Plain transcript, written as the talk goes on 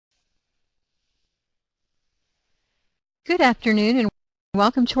Good afternoon and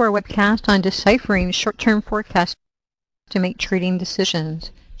welcome to our webcast on deciphering short-term forecasts to make trading decisions.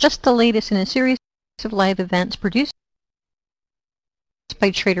 Just the latest in a series of live events produced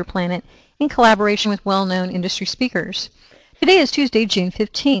by Trader Planet in collaboration with well-known industry speakers. Today is Tuesday, June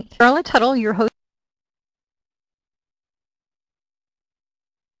 15th. Darrell Tuttle, your host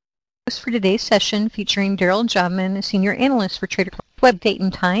for today's session, featuring Darrell Jobman, a senior analyst for Trader Planet. Web date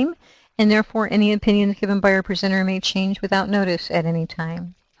and time, and therefore any opinions given by our presenter may change without notice at any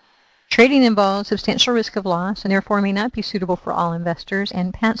time. Trading involves substantial risk of loss and therefore may not be suitable for all investors,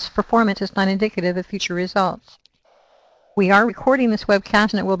 and past performance is not indicative of future results. We are recording this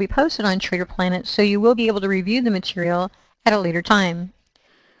webcast and it will be posted on Trader Planet, so you will be able to review the material at a later time.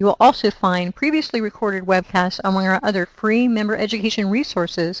 You will also find previously recorded webcasts among our other free member education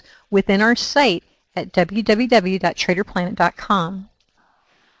resources within our site at www.TraderPlanet.com.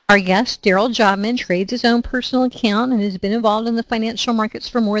 Our guest, Darrell Jobman, trades his own personal account and has been involved in the financial markets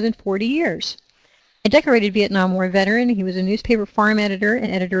for more than 40 years. A decorated Vietnam War veteran, he was a newspaper farm editor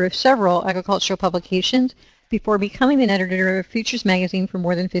and editor of several agricultural publications before becoming an editor of Futures magazine for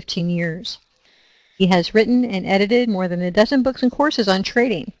more than 15 years. He has written and edited more than a dozen books and courses on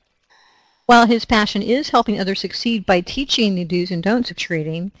trading. While his passion is helping others succeed by teaching the do's and don'ts of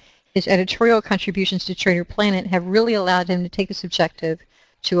trading, his editorial contributions to Trader Planet have really allowed him to take this objective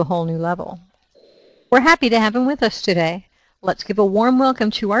to a whole new level. We're happy to have him with us today. Let's give a warm welcome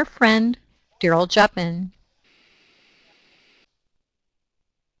to our friend, Darrell Jobman.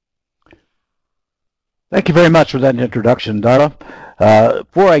 Thank you very much for that introduction, Darla.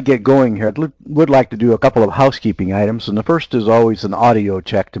 Before I get going here, I would like to do a couple of housekeeping items, and the first is always an audio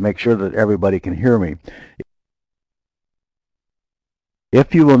check to make sure that everybody can hear me.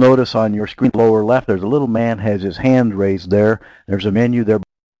 If you will notice on your screen lower left, there's a little man has his hand raised there. There's a menu there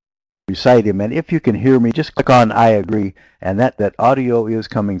beside him, and if you can hear me, just click on I agree, and that audio is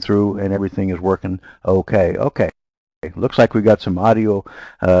coming through and everything is working okay. Looks like we got some audio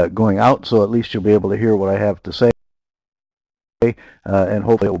going out, so at least you'll be able to hear what I have to say, and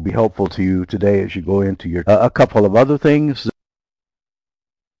hopefully it will be helpful to you today as you go into your a couple of other things.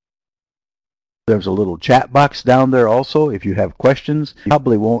 There's a little chat box down there also if you have questions. You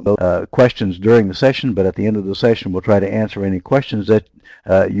probably won't questions during the session, but at the end of the session we'll try to answer any questions that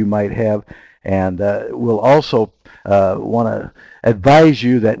you might have. And we'll also want to advise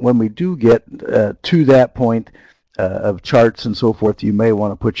you that when we do get to that point of charts and so forth, you may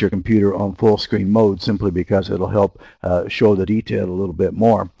want to put your computer on full screen mode simply because it'll help show the detail a little bit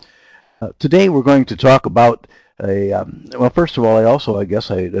more. Today we're going to talk about well, first of all, I don't want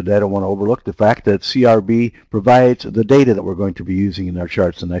to overlook the fact that CRB provides the data that we're going to be using in our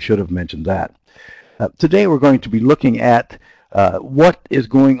charts, and I should have mentioned that. Today we're going to be looking at what is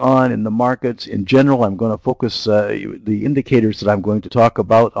going on in the markets in general. I'm going to focus the indicators that I'm going to talk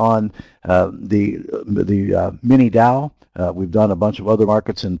about on the mini Dow. We've done a bunch of other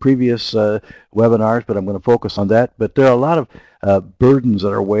markets in previous webinars, but I'm going to focus on that. But there are a lot of burdens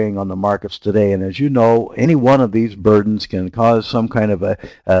that are weighing on the markets today, and as you know, any one of these burdens can cause some kind of a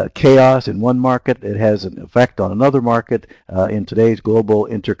chaos in one market. It has an effect on another market. In today's global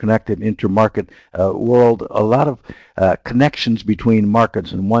interconnected intermarket world, a lot of connections between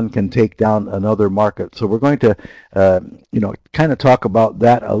markets, and one can take down another market. So we're going to kind of talk about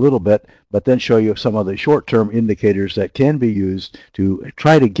that a little bit, but then show you some of the short-term indicators that can be used to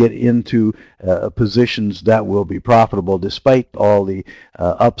try to get into positions that will be profitable despite all the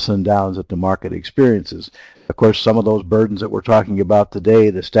ups and downs that the market experiences. Of course, some of those burdens that we're talking about today,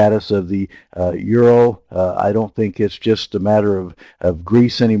 the status of the euro, I don't think it's just a matter of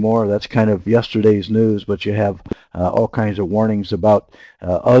Greece anymore. That's kind of yesterday's news, but you have all kinds of warnings about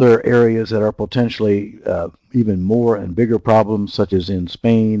other areas that are potentially even more and bigger problems, such as in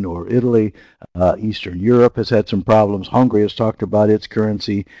Spain or Italy. Eastern Europe has had some problems. Hungary has talked about its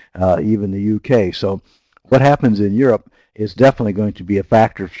currency, even the UK. So what happens in Europe is definitely going to be a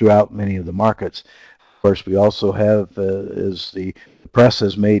factor throughout many of the markets. Of course, we also have, as the press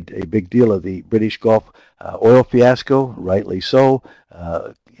has made a big deal of the British Gulf oil fiasco, rightly so.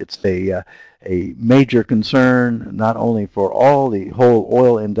 It's a major concern not only for all the whole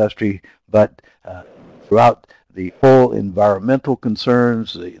oil industry, but throughout the whole environmental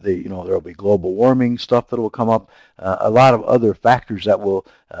concerns. There will be global warming stuff that will come up, a lot of other factors that will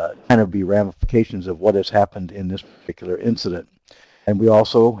kind of be ramifications of what has happened in this particular incident. And we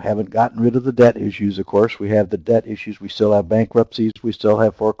also haven't gotten rid of the debt issues, of course. We have the debt issues. We still have bankruptcies. We still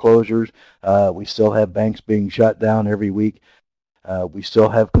have foreclosures. We still have banks being shut down every week. We still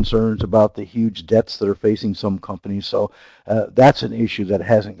have concerns about the huge debts that are facing some companies. So that's an issue that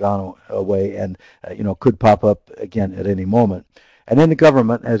hasn't gone away and could pop up again at any moment. And then the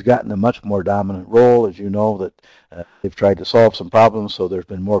government has gotten a much more dominant role, as you know, that they've tried to solve some problems. So there's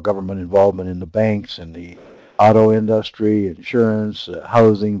been more government involvement in the banks and the auto industry, insurance,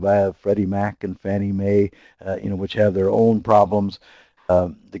 housing via Freddie Mac and Fannie Mae, which have their own problems.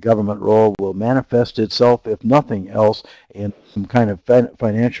 The government role will manifest itself, if nothing else, in some kind of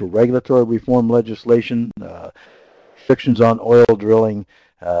financial regulatory reform legislation, restrictions on oil drilling,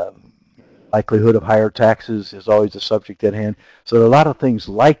 likelihood of higher taxes is always a subject at hand. So there are a lot of things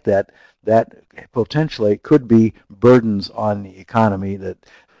like that that potentially could be burdens on the economy that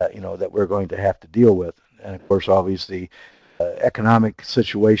that we're going to have to deal with. And of course, obviously, economic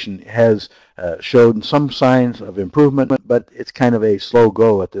situation has showed some signs of improvement, but it's kind of a slow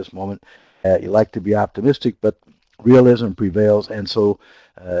go at this moment. You like to be optimistic, but realism prevails, and so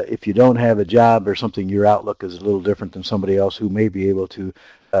if you don't have a job or something, your outlook is a little different than somebody else who may be able to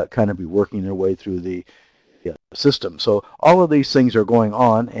kind of be working their way through the system. So all of these things are going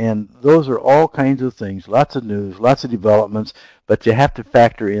on, and those are all kinds of things, lots of news, lots of developments, but you have to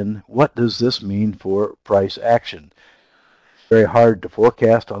factor in what does this mean for price action. Very hard to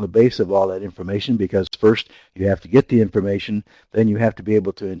forecast on the basis of all that information because first you have to get the information, then you have to be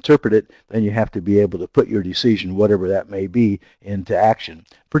able to interpret it, then you have to be able to put your decision, whatever that may be, into action.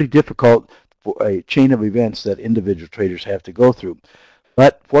 Pretty difficult for a chain of events that individual traders have to go through.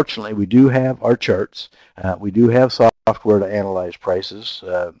 But fortunately, we do have our charts. We do have software to analyze prices.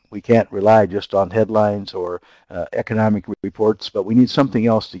 We can't rely just on headlines or economic reports, but we need something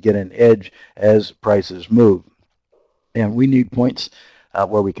else to get an edge as prices move. And we need points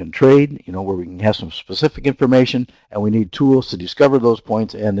where we can trade, where we can have some specific information, and we need tools to discover those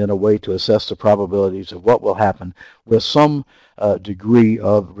points and then a way to assess the probabilities of what will happen with some degree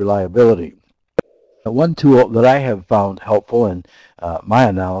of reliability. One tool that I have found helpful in my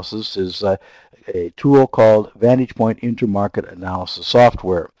analysis is a tool called Vantage Point Intermarket Analysis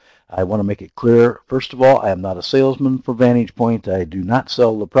Software. I want to make it clear, first of all, I am not a salesman for Vantage Point. I do not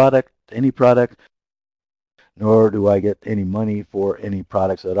sell the product, any product, nor do I get any money for any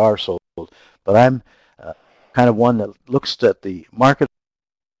products that are sold. But I'm kind of one that looks at the market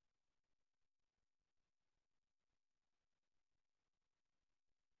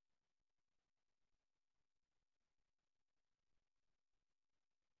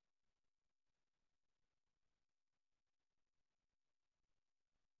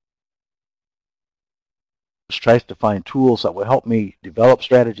tries to find tools that will help me develop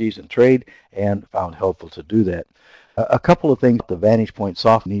strategies and trade, and found helpful to do that. A couple of things the Vantage Point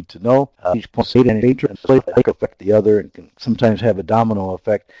software need to know. Vantage Point data and data affect the other and can sometimes have a domino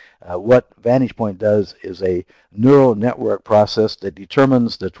effect. What Vantage Point does is a neural network process that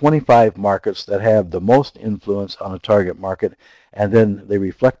determines the 25 markets that have the most influence on a target market, and then they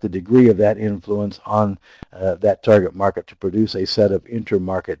reflect the degree of that influence on that target market to produce a set of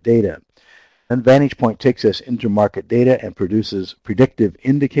intermarket data. And Vantage Point takes this intermarket data and produces predictive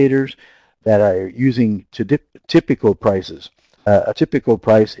indicators that are using typical prices. A typical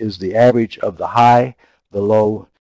price is the average of the high, the low,